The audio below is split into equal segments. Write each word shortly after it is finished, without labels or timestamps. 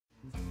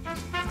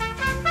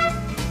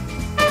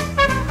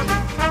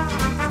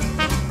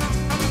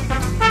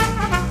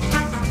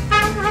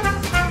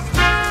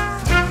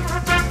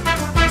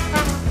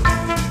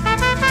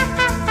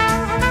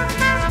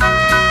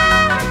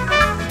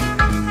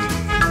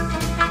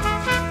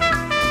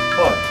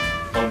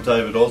I'm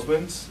David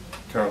Osmonds,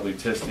 currently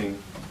testing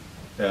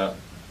out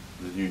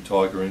the new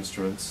Tiger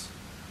instruments.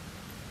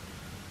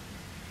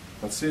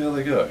 Let's see how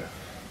they go.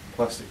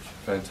 Plastic,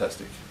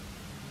 fantastic.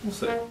 We'll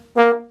see.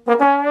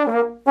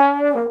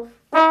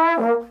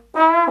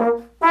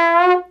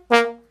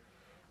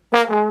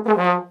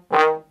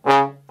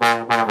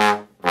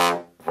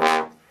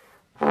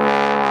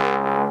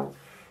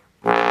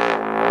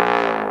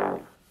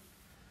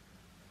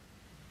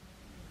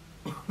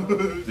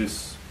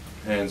 This,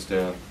 hands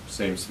down,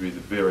 seems to be the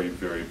very,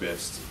 very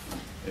best,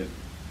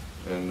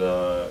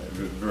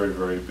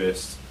 very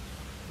best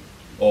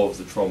of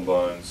the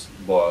trombones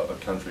by a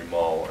country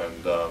mile,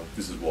 and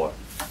this is why,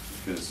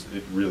 because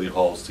it really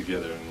holds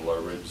together in the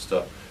low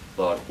register,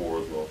 large bore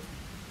as well.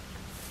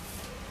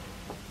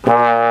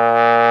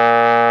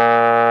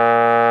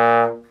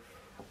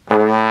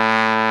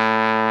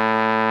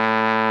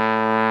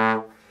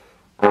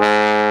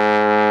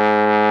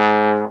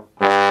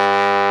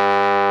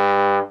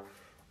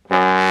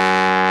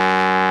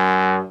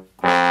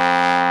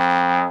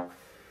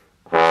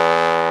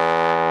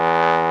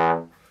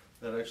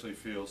 Actually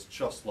feels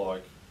just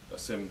like a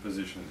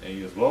 7-position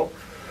E as well.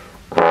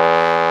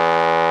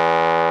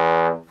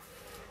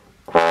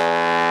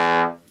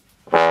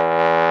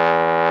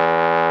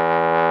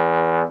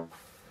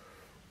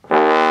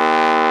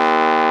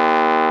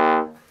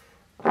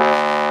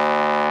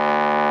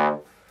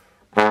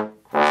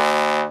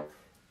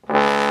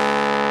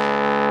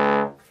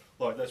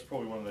 Like, that's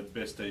probably one of the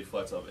best D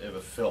flats I've ever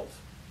felt.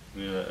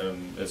 You know,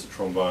 and as a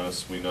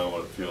trombonist, we know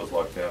what it feels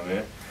like down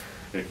there.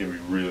 It can be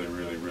really,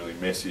 really, really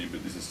messy,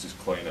 but this is just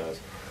clean as.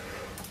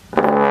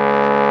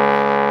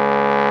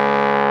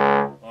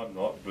 I'm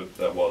not, but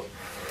that was.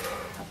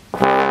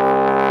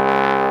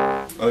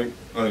 I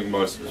think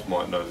most of us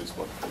might know this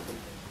one.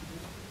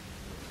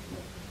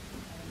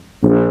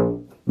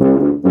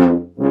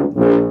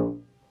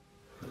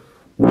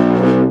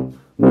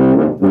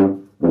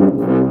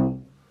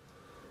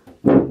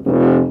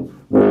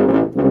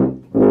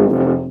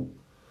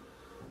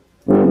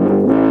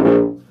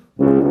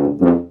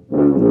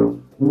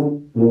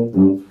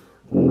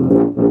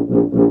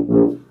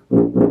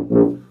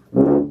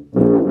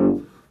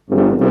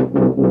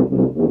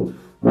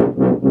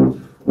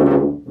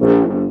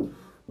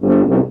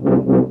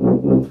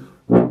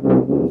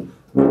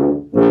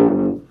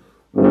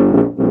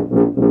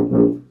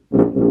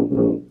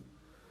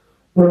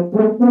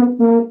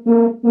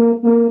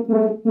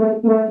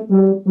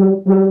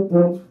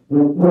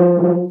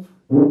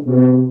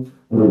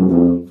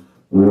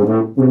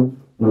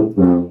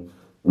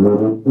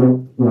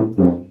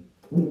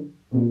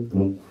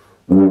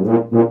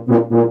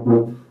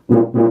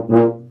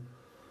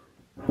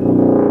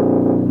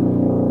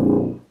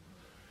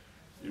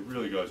 It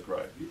really goes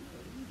great.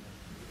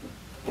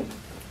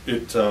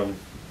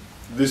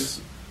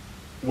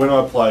 When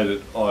I played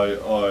it,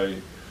 I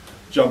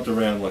jumped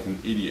around like an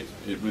idiot.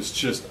 It was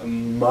just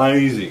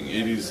amazing.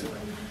 It is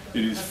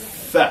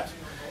fat.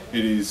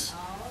 It is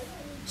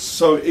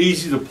so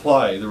easy to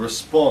play. The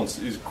response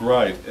is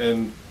great,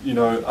 and you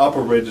know,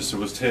 upper register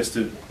was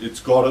tested. It's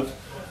got it.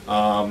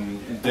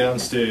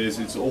 Downstairs,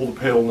 it's all the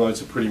pedal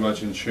notes are pretty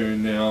much in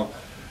tune now.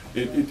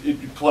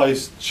 It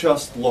plays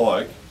just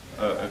like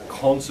a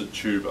concert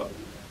tuba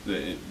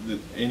that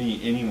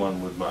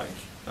anyone would make.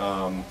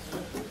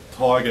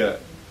 Tiger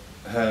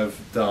have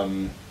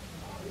done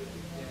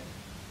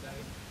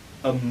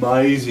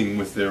amazing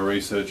with their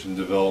research and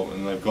development,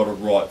 and they've got it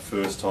right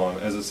first time.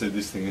 As I said,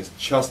 this thing is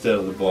just out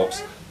of the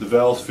box. The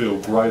valves feel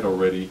great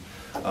already.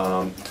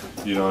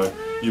 You know,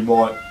 you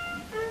might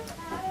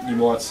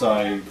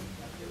say,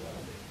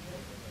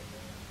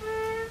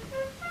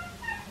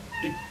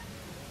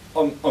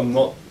 I'm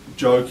not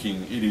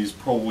joking, it is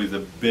probably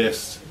the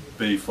best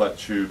B-flat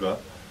tuba.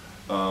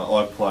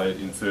 I've played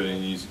in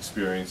 13 years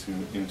experience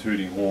in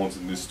tooting horns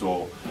in this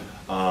store,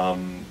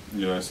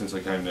 you know, since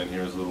I came down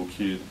here as a little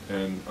kid,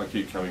 and I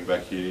keep coming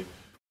back here.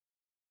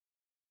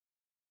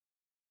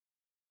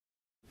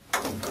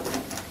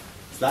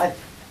 Slide.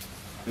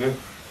 Yeah.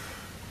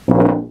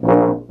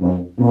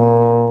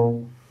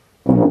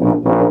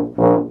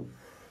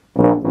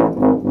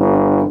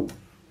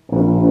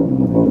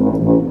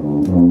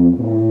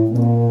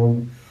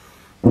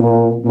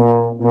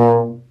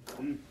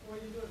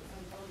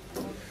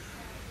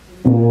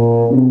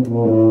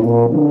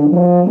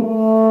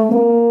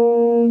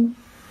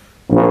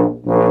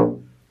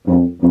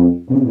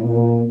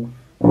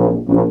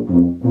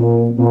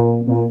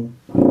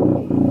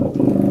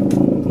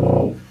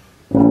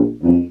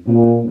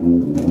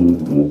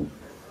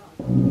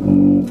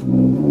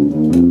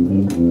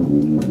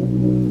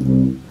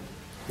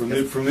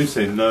 From this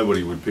end,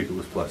 nobody would pick it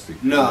was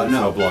plastic. No,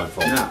 no. It's a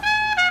blindfold. No.